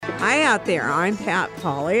Hi out there, I'm Pat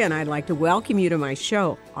Pauley, and I'd like to welcome you to my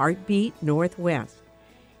show, Artbeat Northwest.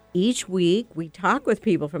 Each week, we talk with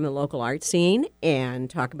people from the local art scene and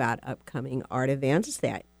talk about upcoming art events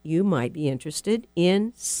that you might be interested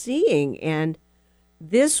in seeing. And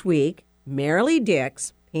this week, Merrily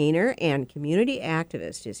Dix, painter and community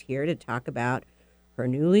activist, is here to talk about her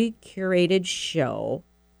newly curated show,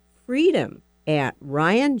 Freedom, at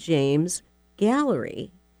Ryan James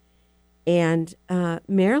Gallery. And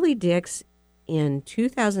Merrily Dix, in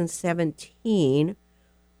 2017,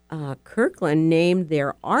 Kirkland named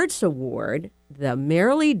their arts award the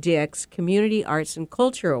Merrily Dix Community Arts and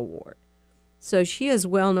Culture Award. So she is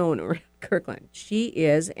well known around Kirkland. She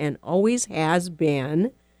is and always has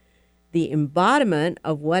been the embodiment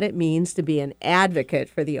of what it means to be an advocate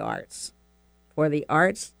for the arts,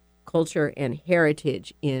 culture, and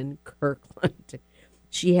heritage in Kirkland.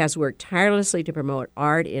 She has worked tirelessly to promote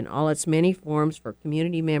art in all its many forms for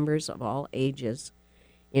community members of all ages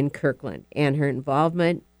in Kirkland, and her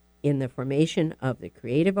involvement in the formation of the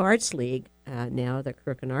Creative Arts League, now the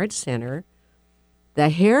Kirkland Arts Center, the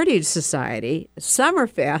Heritage Society,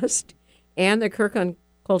 Summerfest, and the Kirkland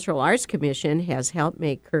Cultural Arts Commission has helped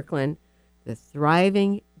make Kirkland the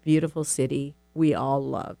thriving, beautiful city we all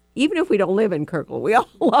love. Even if we don't live in Kirkland, we all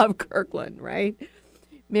love Kirkland, right?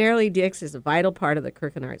 Merrily Dix is a vital part of the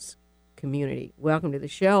Kirkland Arts community. Welcome to the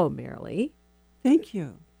show, Merrily. Thank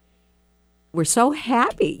you. We're so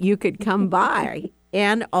happy you could come by.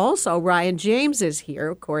 And also, Ryan James is here.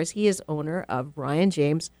 Of course, he is owner of Ryan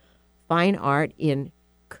James Fine Art in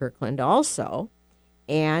Kirkland also.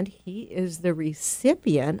 And he is the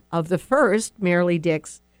recipient of the first Merrily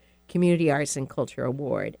Dix Community Arts and Culture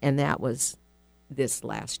Award. And that was this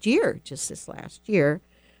last year,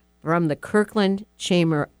 from the Kirkland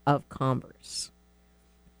Chamber of Commerce.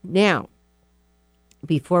 Now,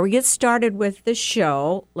 before we get started with the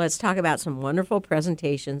show, let's talk about some wonderful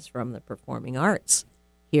presentations from the performing arts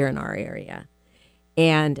here in our area.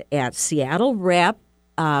 And at Seattle Rep,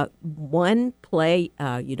 one play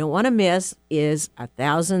you don't want to miss is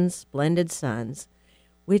 1,000 Splendid Suns,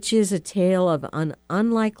 which is a tale of an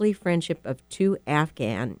unlikely friendship of two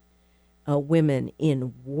Afghan women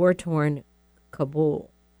in war-torn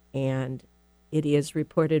Kabul. And it is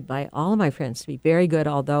reported by all of my friends to be very good,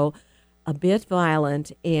 although a bit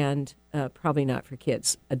violent and probably not for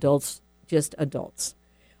kids. Adults, just adults.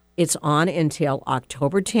 It's on until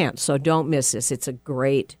October 10th, so don't miss this. It's a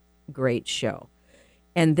great, great show.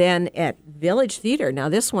 And then at Village Theater, now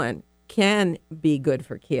this one can be good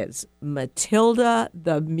for kids, Matilda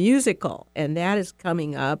the Musical, and that is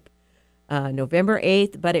coming up November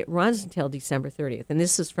 8th, but it runs until December 30th. And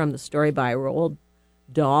this is from the story by Roald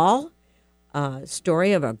Dahl,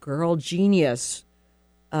 story of a girl genius,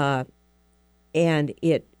 and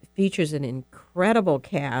it features an incredible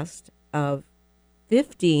cast of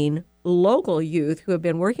 15 local youth who have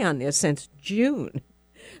been working on this since June.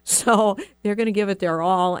 So they're going to give it their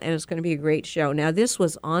all, and it's going to be a great show. Now, this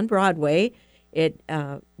was on Broadway. It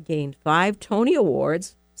gained 5 Tony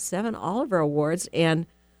Awards, 7 Oliver Awards, and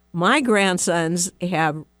my grandsons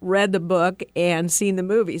have read the book and seen the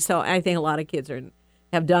movie. So I think a lot of kids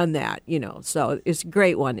have done that, So it's a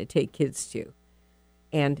great one to take kids to.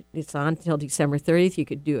 And it's on until December 30th. You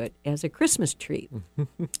could do it as a Christmas treat.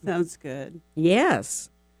 Sounds good. Yes.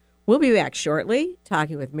 We'll be back shortly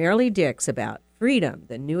talking with Merrily Dix about Freedom,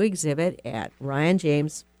 the new exhibit at Ryan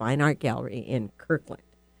James Fine Art Gallery in Kirkland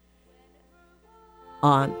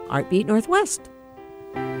on Artbeat Northwest.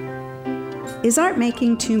 Is art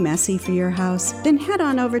making too messy for your house? Then head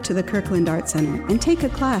on over to the Kirkland Art Center and take a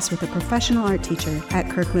class with a professional art teacher.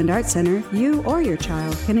 At Kirkland Art Center, you or your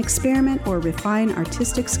child can experiment or refine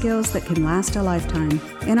artistic skills that can last a lifetime.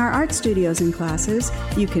 In our art studios and classes,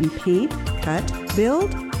 you can paint, cut,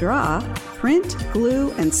 build, draw, print,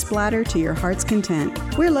 glue, and splatter to your heart's content.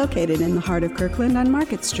 We're located in the heart of Kirkland on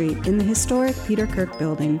Market Street in the historic Peter Kirk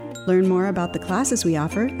building. Learn more about the classes we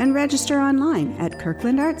offer and register online at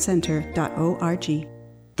kirklandartcenter.org.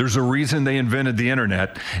 There's a reason they invented the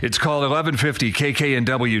internet. It's called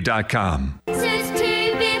 1150kknw.com.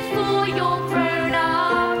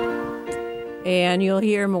 And you'll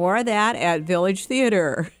hear more of that at Village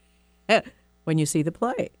Theater when you see the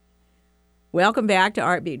play. Welcome back to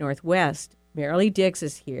Artbeat Northwest. Merrily Dix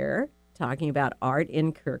is here talking about art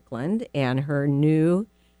in Kirkland and her new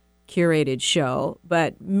curated show.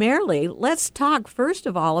 But Merrily, let's talk first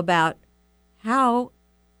of all about how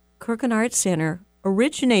Kirkland Arts Center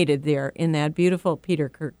originated there in that beautiful Peter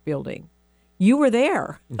Kirk building. You were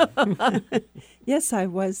there. Yes, I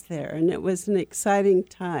was there, and it was an exciting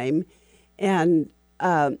time. And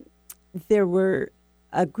there were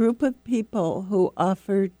a group of people who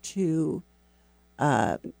offered to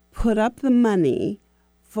put up the money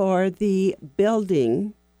for the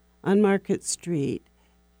building on Market Street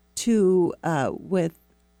to with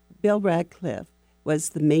Bill Radcliffe was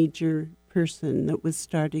the major person that was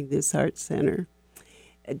starting this art center,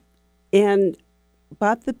 and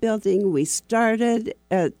bought the building. We started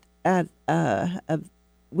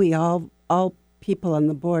we all people on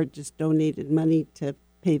the board just donated money to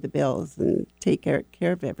pay the bills and take care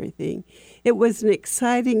of everything. It was an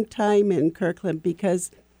exciting time in Kirkland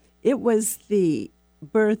because it was the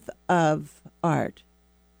birth of art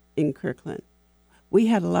in Kirkland. We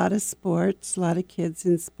had a lot of sports, a lot of kids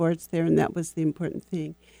in sports there, and that was the important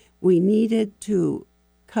thing. We needed to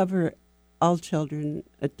cover all children,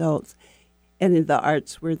 adults, and the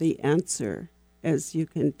arts were the answer, as you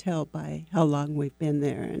can tell by how long we've been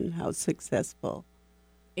there and how successful.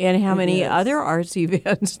 And how many is. other arts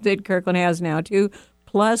events that Kirkland has now, too,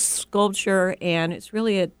 plus sculpture, and it's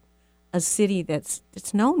really a city that's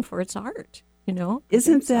known for its art, you know?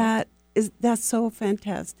 Isn't that that's so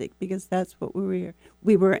fantastic, because that's what we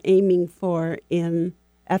were aiming for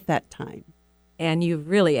at that time. And you've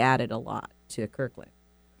really added a lot to Kirkland.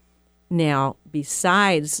 Now,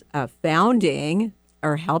 besides founding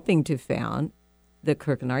or helping to found the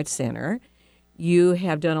Kirkland Arts Center, you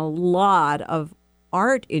have done a lot of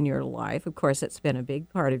art in your life. Of course, it's been a big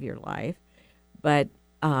part of your life. But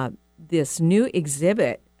this new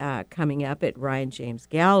exhibit coming up at Ryan James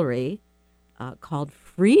Gallery called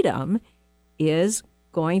Freedom is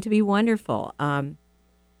going to be wonderful.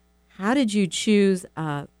 How did you choose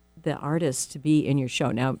the artists to be in your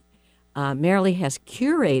show? Now, Merrily has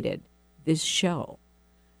curated this show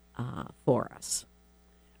for us.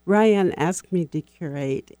 Ryan asked me to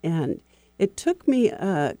curate, and it took me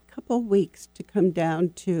a couple weeks to come down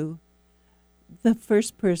to the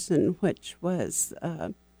first person, which was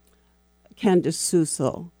Candace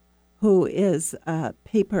Susel, who is a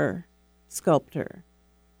paper sculptor.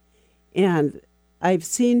 And I've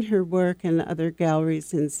seen her work in other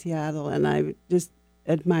galleries in Seattle, and I've just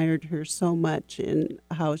admired her so much in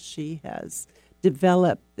how she has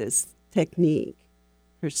developed this technique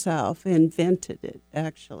herself, invented it,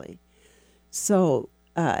 actually. So,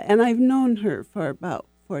 and I've known her for about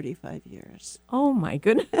 45 years. Oh, my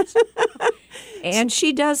goodness. And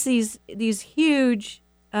she does these huge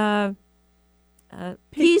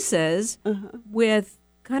pieces with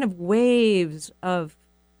kind of waves of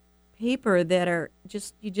paper that are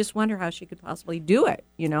you just wonder how she could possibly do it,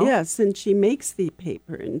 you know? Yes, and she makes the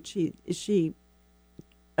paper, and she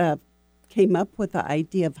came up with the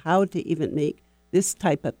idea of how to even make this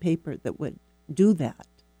type of paper that would do that,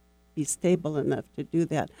 be stable enough to do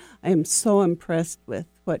that. I am so impressed with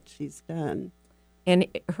what she's done. And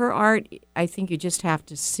her art, I think you just have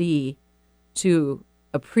to see to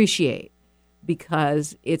appreciate,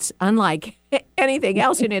 because it's unlike anything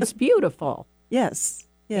else, and it's beautiful. Yes,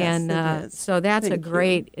 and it is. so that's Thank a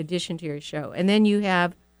great addition to your show. And then you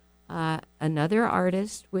have another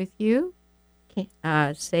artist with you,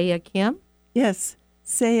 Saya Kim. Yes,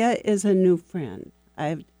 Saya is a new friend.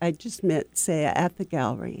 I just met Saya at the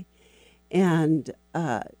gallery, and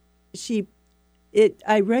I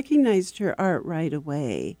recognized her art right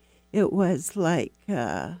away. It was like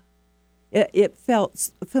it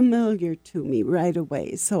felt familiar to me right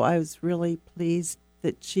away. So I was really pleased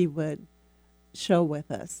that she would show with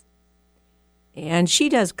us. And she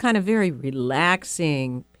does kind of very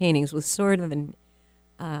relaxing paintings with sort of an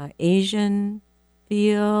Asian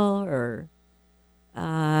feel, or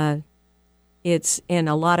it's in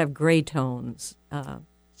a lot of gray tones.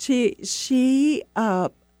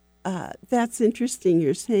 That's interesting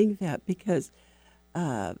you're saying that, because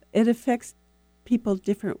it affects people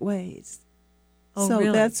different ways. Oh, so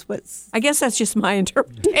really? That's what's... I guess that's just my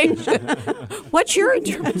interpretation. What's your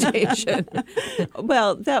interpretation?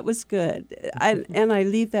 Well, that was good. And I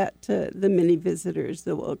leave that to the many visitors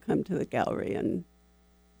that will come to the gallery and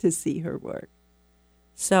to see her work.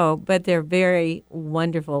 So, but they're very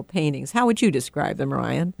wonderful paintings. How would you describe them,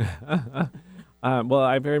 Ryan? Well,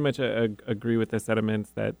 I very much agree with the sentiments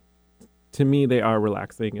that, to me, they are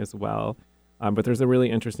relaxing as well. But there's a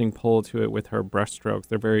really interesting pull to it with her brushstrokes.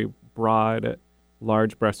 They're very broad,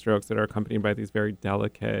 large brushstrokes that are accompanied by these very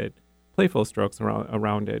delicate, playful strokes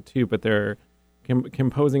around it, too. But they're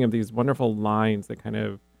composing of these wonderful lines that kind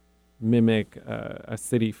of mimic a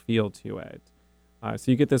city feel to it.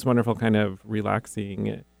 So you get this wonderful kind of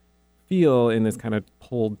relaxing feel in this kind of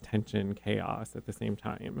pulled tension chaos at the same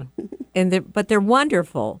time. But they're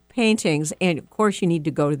wonderful paintings. And, of course, you need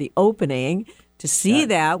to go to the opening to see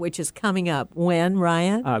that, which is coming up when,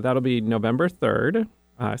 Ryan? That'll be November 3rd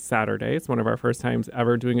Saturday. It's one of our first times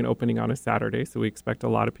ever doing an opening on a Saturday, so we expect a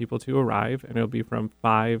lot of people to arrive, and it'll be from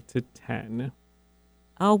 5 to 10.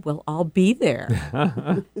 Oh, well, I'll be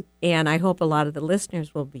there. And I hope a lot of the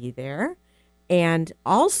listeners will be there. And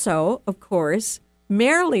also, of course,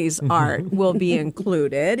 Merrily's art will be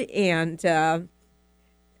included. And so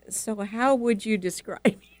how would you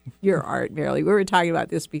describe your art, Merrily? We were talking about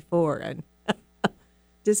this before. And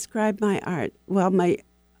Describe my art. Well, my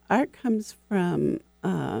art comes from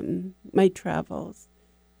my travels,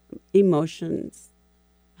 emotions,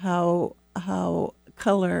 how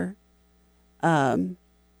color,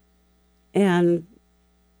 and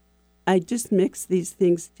I just mix these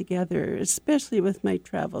things together, especially with my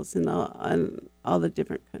travels in all the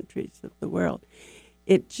different countries of the world.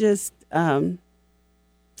 It just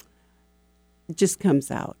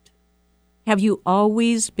comes out. have you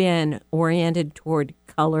always been oriented toward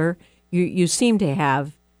color? You seem to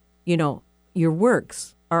have, your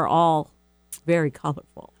works are all very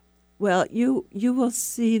colorful. Well, you will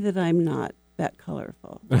see that I'm not that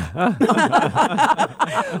colorful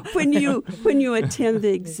when you attend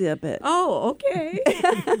the exhibit. Oh, okay.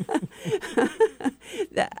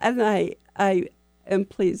 And I am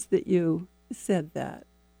pleased that you said that.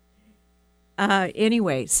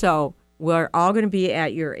 Anyway, so we're all going to be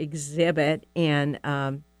at your exhibit. And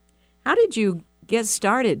how did you get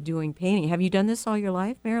started doing painting? Have you done this all your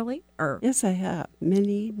life, Merrily? Or Yes, I have.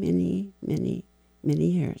 Many, many, many, many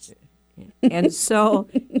years. and so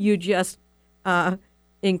you just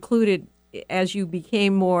included, as you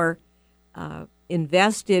became more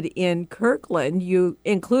invested in Kirkland, you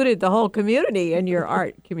included the whole community in your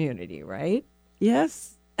art community, right?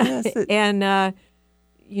 Yes. Yes. And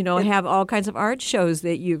have all kinds of art shows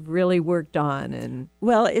that you've really worked on. And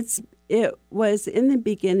Well, it was in the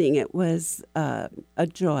beginning. It was a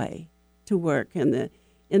joy to work in the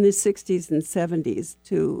 60s and 70s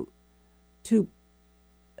to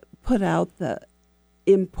put out the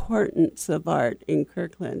importance of art in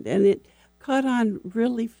Kirkland, and it caught on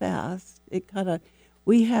really fast. It caught on.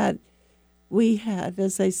 We had,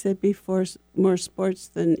 as I said before, more sports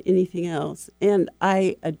than anything else, and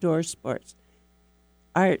I adore sports.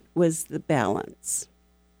 Art was the balance.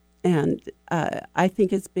 And I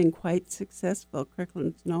think it's been quite successful.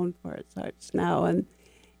 Kirkland's known for its arts now, and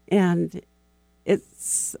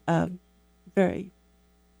it's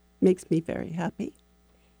makes me very happy.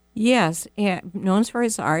 yes, and known for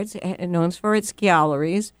its arts, and known for its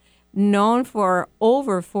galleries, known for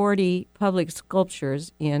over 40 public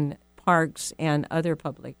sculptures in parks and other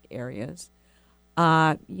public areas.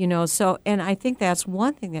 So, and I think that's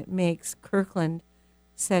one thing that makes Kirkland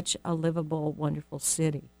such a livable, wonderful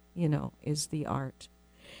city, is the art.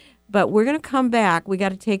 But we're going to come back. We got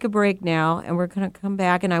to take a break now, and we're going to come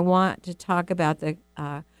back, and I want to talk about the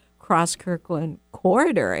Cross Kirkland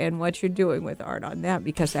corridor and what you're doing with art on that,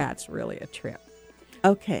 because that's really a trip.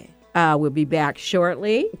 Okay. We'll be back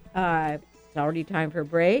shortly. It's already time for a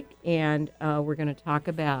break, and we're going to talk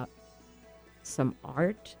about some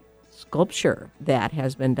art sculpture that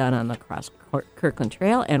has been done on the Cross Kirkland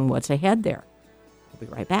Trail and what's ahead there. We'll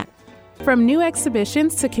be right back. From new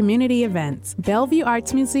exhibitions to community events, Bellevue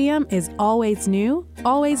Arts Museum is always new,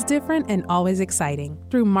 always different, and always exciting.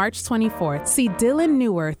 Through March 24th, see Dylan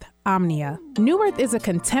Neuwirth, Omnia. Neuwirth is a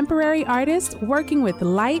contemporary artist working with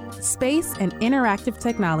light, space, and interactive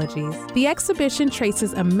technologies. The exhibition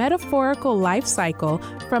traces a metaphorical life cycle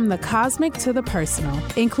from the cosmic to the personal,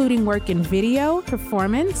 including work in video,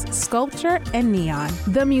 performance, sculpture, and neon.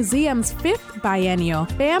 The museum's 5th biennial,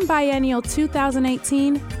 BAM Biennial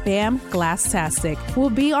 2018, BAM Glasstastic,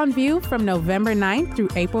 will be on view from November 9th through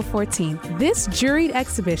April 14th. This juried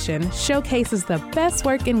exhibition showcases the best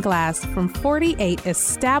work in glass from 48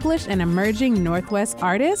 established and emerging Northwest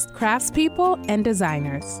artists, craftspeople, and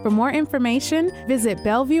designers. For more information, visit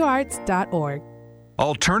BellevueArts.org.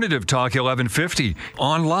 Alternative Talk 1150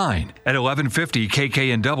 online at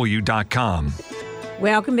 1150kknw.com.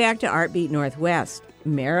 Welcome back to Art Beat Northwest.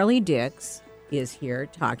 Merrily Dix is here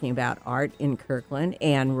talking about art in Kirkland,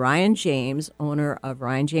 and Ryan James, owner of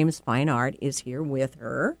Ryan James Fine Art, is here with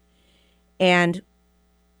her. And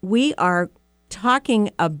we are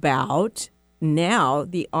talking about now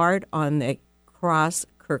the art on the Cross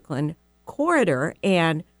Kirkland corridor,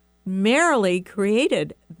 and Merrily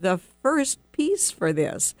created the first piece for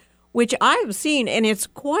this, which I've seen, and it's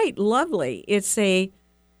quite lovely. It's a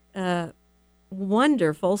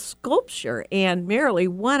wonderful sculpture. And Merrily,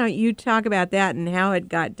 why don't you talk about that and how it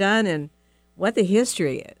got done and what the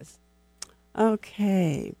history is?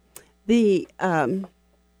 Okay. When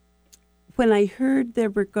I heard they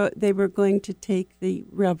were going to take the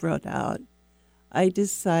railroad out, I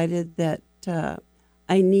decided that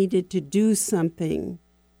I needed to do something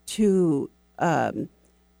to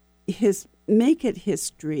make it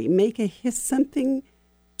history, something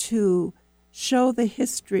to show the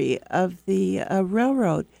history of the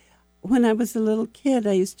railroad. When I was a little kid,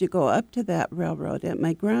 I used to go up to that railroad at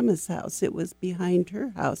my grandma's house. It was behind her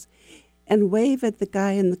house, and wave at the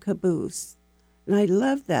guy in the caboose. And I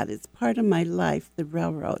love that. It's part of my life, the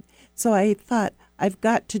railroad. So I thought, I've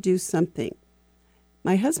got to do something.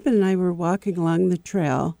 My husband and I were walking along the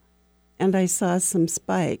trail, and I saw some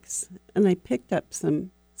spikes, and I picked up some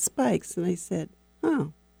spikes, and I said,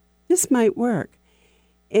 oh, this might work.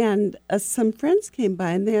 And some friends came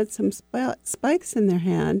by, and they had some spikes in their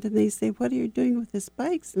hand, and they say, what are you doing with the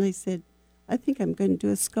spikes? And I said, I think I'm going to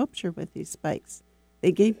do a sculpture with these spikes.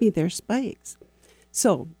 They gave me their spikes.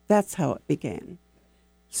 So that's how it began.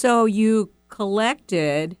 So you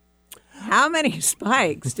collected how many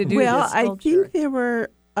spikes to do this Well, I sculpture? think there were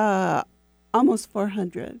almost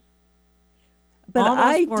 400. But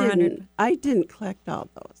Almost 400. I didn't collect all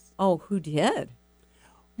those. Oh, who did?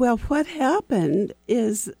 Well, what happened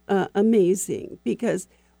is amazing, because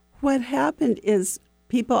what happened is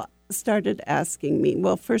people started asking me.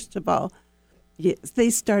 Well, first of all, yes, they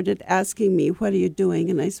started asking me, what are you doing?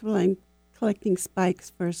 And I said, well, I'm collecting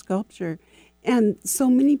spikes for a sculpture. And so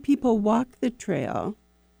many people walk the trail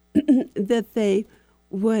that they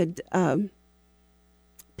would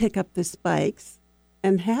pick up the spikes,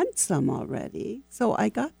 and had some already. So I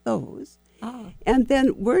got those. Oh. And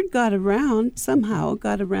then word got around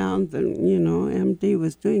that, MD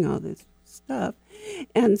was doing all this stuff.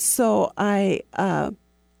 And so I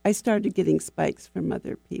started getting spikes from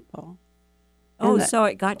other people. Oh, And so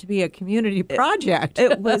it got to be a community project.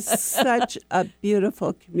 It was such a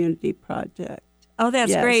beautiful community project. Oh, that's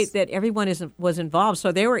Yes. great that everyone was involved.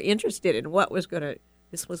 So they were interested in what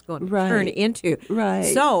this was going to turn into. Right.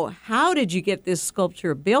 So how did you get this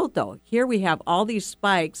sculpture built, though? Here we have all these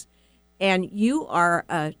spikes, and you are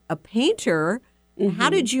a painter. Mm-hmm. How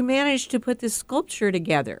did you manage to put this sculpture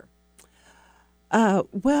together?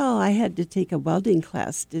 Well, I had to take a welding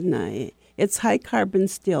class, didn't I? It's high carbon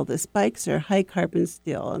steel. The spikes are high carbon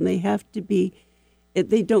steel, and they have to be,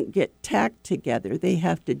 they don't get tacked together. They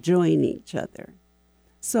have to join each other.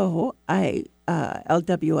 So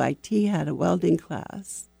LWIT had a welding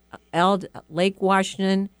class. Lake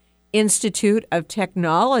Washington Institute of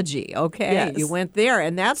Technology. Okay, Yes. you went there,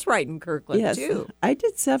 and that's right in Kirkland, Yes, too. I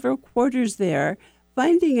did several quarters there,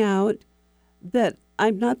 finding out that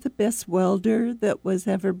I'm not the best welder that was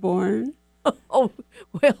ever born. Oh,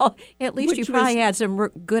 well, at least Which you probably was- had some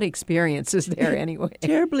good experiences there anyway.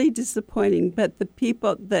 Terribly disappointing, but the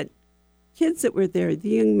kids that were there, the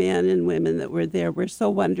young men and women that were there were so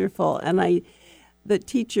wonderful. And I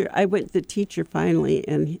went to the teacher finally,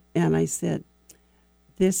 and I said,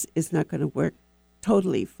 this is not going to work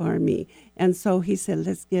totally for me. And so he said,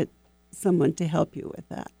 let's get someone to help you with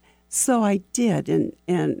that. So I did,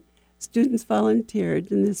 and students volunteered,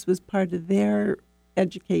 and this was part of their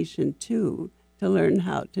education too, to learn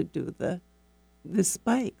how to do the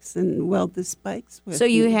spikes and weld the spikes with So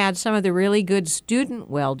you me. had some of the really good student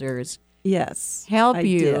welders Yes, help I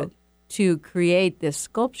you did. to create this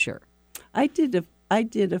sculpture. I did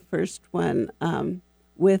a first one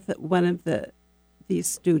with one of these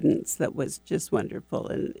students that was just wonderful,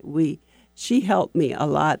 and she helped me a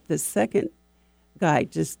lot. The second guy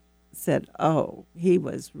just said, "Oh, he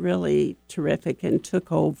was really terrific," and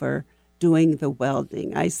took over doing the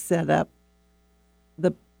welding. I set up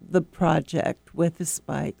the project with the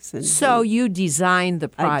spikes, and So you designed the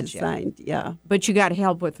I project, designed. Yeah, but you got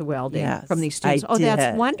help with the welding Yes, from these students. I Oh,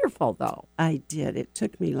 that's did. wonderful, though. I did. It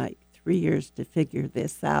took me like 3 years to figure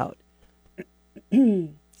this out.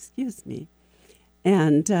 Excuse me.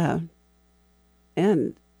 And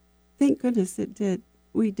thank goodness it did.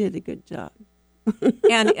 We did a good job.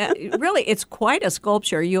 And really, it's quite a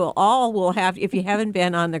sculpture. You all will have, if you haven't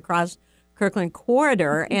been on the Cross Kirkland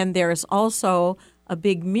corridor, and there's also a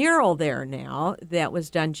big mural there now that was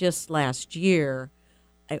done just last year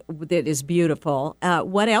that is beautiful.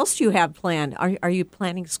 What else do you have planned? Are you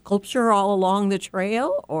planning sculpture all along the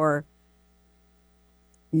trail, or?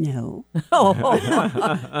 No.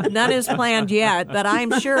 Oh, none is planned yet, but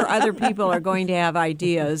I'm sure other people are going to have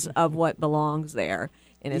ideas of what belongs there,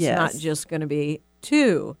 and it's not Yes. just going to be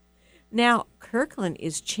two. Now, Kirkland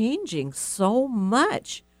is changing so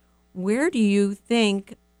much. Where do you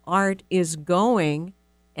think art is going,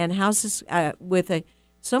 and how's this with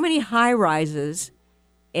so many high rises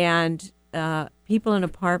and people in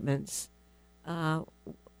apartments?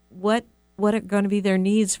 What are going to be their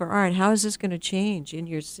needs for art? How is this going to change in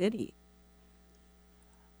your city?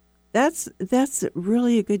 That's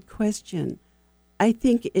really a good question. I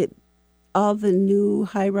think all the new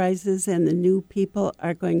high rises and the new people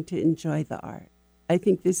are going to enjoy the art. I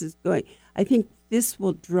think this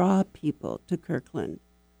will draw people to Kirkland.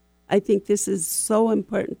 I think this is so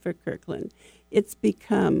important for Kirkland. It's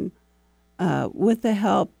become, with the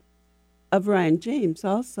help of Ryan James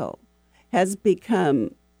also, has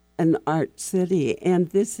become an art city, and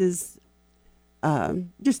this is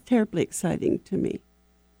just terribly exciting to me.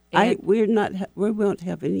 We won't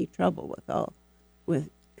have any trouble with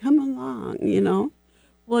come along,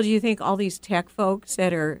 Well, do you think all these tech folks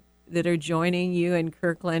that are joining you in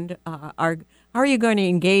Kirkland how are you going to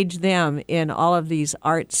engage them in all of these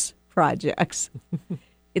arts projects?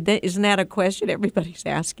 Isn't that a question everybody's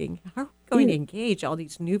asking? How are we going to engage all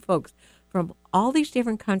these new folks from all these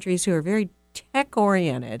different countries who are very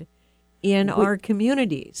tech-oriented in our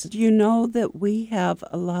communities? Do you know that we have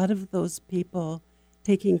a lot of those people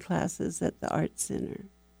taking classes at the Art Center?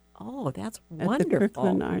 Oh, that's wonderful. At the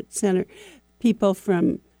Kirkland Art Center. People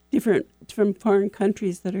from foreign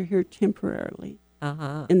countries that are here temporarily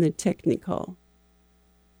in the technical.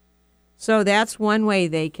 So that's one way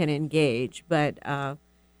they can engage, but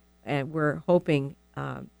and we're hoping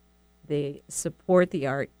they support the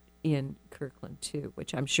art in Kirkland too,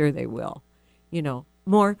 which I'm sure they will.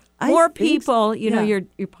 More people. Your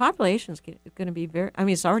population is going to be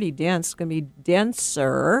it's already dense. It's going to be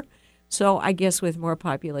denser. So I guess with more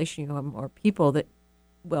population, you have more people that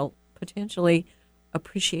will potentially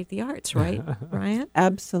appreciate the arts, right, Ryan?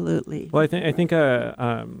 Absolutely. Well, I think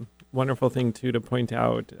a wonderful thing too to point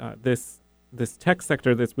out this tech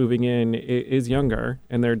sector that's moving in is younger,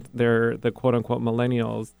 and they're the quote unquote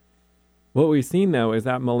millennials. What we've seen though is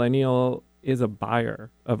that millennial is a buyer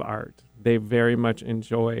of art. They very much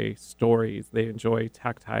enjoy stories. They enjoy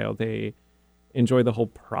tactile. They enjoy the whole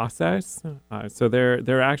process. So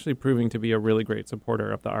they're actually proving to be a really great supporter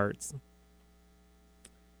of the arts.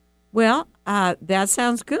 Well, that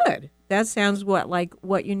sounds good. That sounds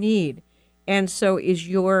what you need. And so is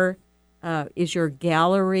your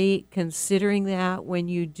gallery considering that when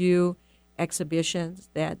you do exhibitions,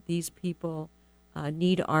 that these people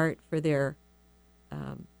need art for their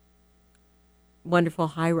wonderful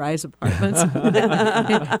high-rise apartments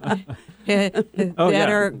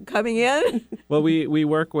are coming in? Well, we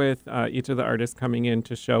work with each of the artists coming in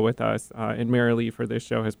to show with us, and Merrily for this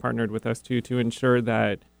show has partnered with us too to ensure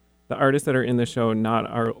that the artists that are in the show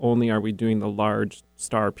only are we doing the large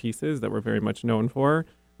star pieces that we're very much known for,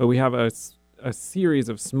 but we have a series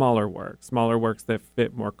of smaller works that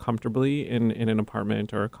fit more comfortably in an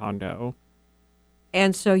apartment or a condo.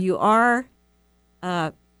 And so you are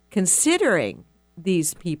considering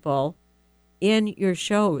these people in your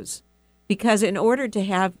shows, because in order to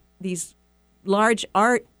have these large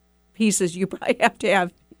art pieces, you probably have to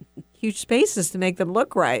have huge spaces to make them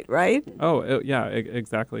look right? Oh, yeah,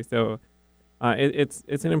 exactly. So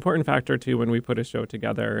it's an important factor, too, when we put a show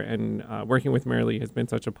together. And working with Merrily has been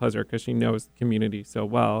such a pleasure because she knows the community so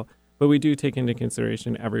well. But we do take into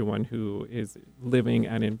consideration everyone who is living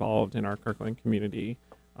and involved in our Kirkland community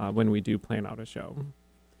when we do plan out a show.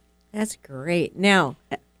 That's great. Now,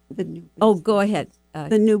 go ahead.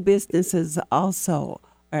 The new businesses also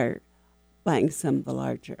are buying some of the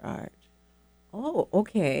larger art. Oh,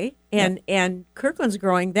 okay. And Kirkland's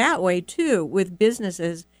growing that way too with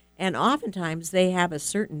businesses, and oftentimes they have a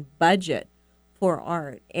certain budget for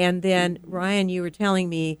art. And then Ryan, you were telling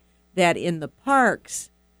me that in the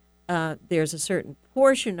parks, there's a certain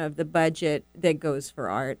portion of the budget that goes for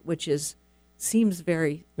art, which seems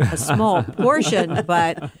a small portion.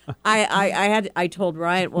 But I told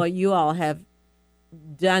Ryan, well, you all have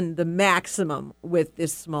done the maximum with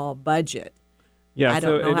this small budget. Yeah, I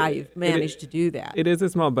don't know how you've managed to do that. It is a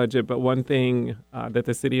small budget, but one thing that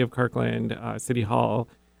the city of Kirkland, City Hall,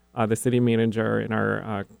 the city manager,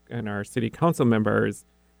 and our city council members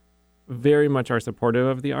very much are supportive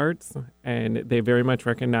of the arts, and they very much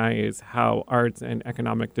recognize how arts and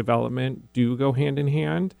economic development do go hand in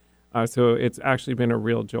hand. So it's actually been a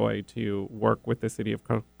real joy to work with the city of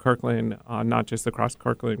Kirkland, not just the Cross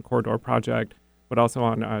Kirkland Corridor project, but also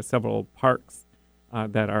on several parks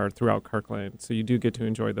that are throughout Kirkland. So you do get to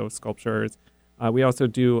enjoy those sculptures. We also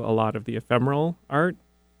do a lot of the ephemeral art.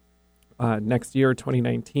 Next year,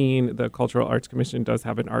 2019, the Cultural Arts Commission does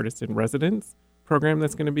have an artist in residence program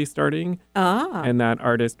that's going to be starting. And that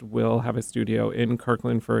artist will have a studio in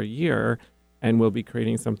Kirkland for a year and will be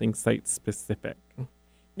creating something site-specific.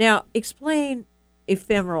 Now, explain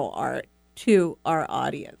ephemeral art to our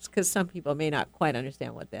audience, because some people may not quite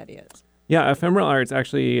understand what that is. Yeah, ephemeral art's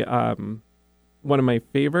actually one of my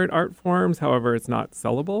favorite art forms. However, it's not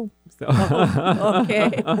sellable. So,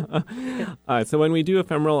 Okay. So when we do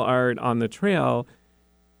ephemeral art on the trail,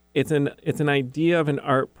 it's an idea of an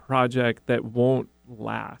art project that won't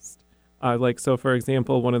last. So for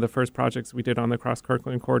example, one of the first projects we did on the Cross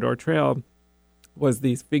Kirkland Corridor Trail was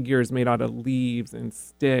these figures made out of leaves and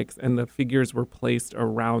sticks, and the figures were placed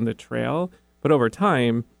around the trail. But over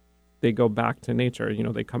time, they go back to nature.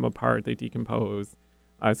 They come apart, they decompose.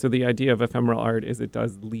 So the idea of ephemeral art is it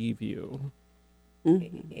does leave you.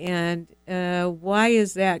 And why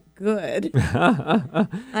is that good?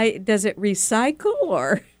 Does it recycle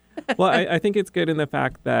or? Well, I think it's good in the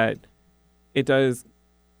fact that it does.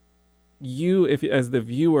 If as the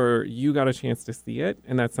viewer, you got a chance to see it,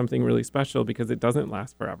 and that's something really special because it doesn't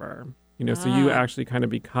last forever. So you actually kind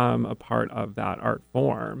of become a part of that art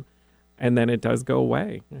form, and then it does go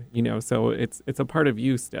away. So it's a part of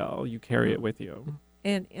you still. You carry it with you.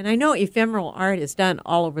 And I know ephemeral art is done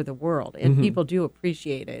all over the world, and people do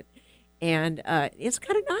appreciate it. And it's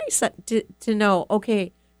kind of nice to know,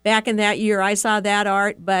 okay, back in that year I saw that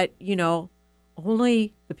art, but,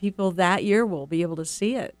 only the people that year will be able to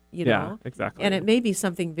see it, Yeah, exactly. And it may be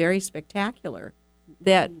something very spectacular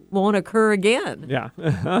that won't occur again. Yeah.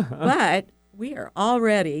 But we are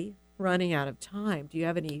already running out of time. Do you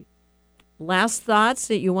have any last thoughts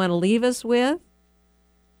that you want to leave us with?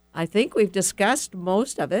 I think we've discussed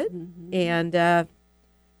most of it. And I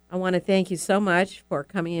want to thank you so much for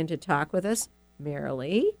coming in to talk with us,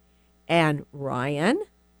 Merrily and Ryan.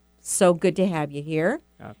 So good to have you here.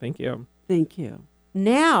 Thank you. Thank you.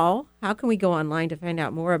 Now, how can we go online to find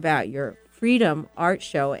out more about your Freedom Art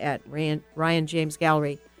Show at Ryan James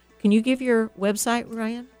Gallery? Can you give your website,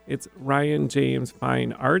 Ryan? It's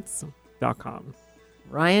RyanJamesFineArts.com.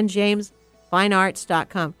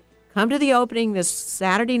 RyanJamesFineArts.com. Come to the opening this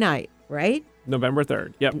Saturday night, right? November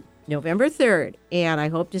 3rd. Yep. November 3rd. And I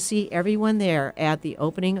hope to see everyone there at the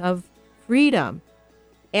opening of Freedom.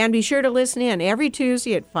 And be sure to listen in every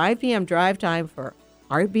Tuesday at 5 p.m. drive time for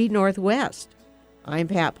Heartbeat Northwest. I'm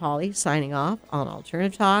Pat Pauley signing off on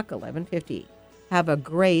Alternative Talk 1150. Have a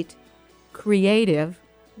great, creative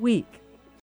week.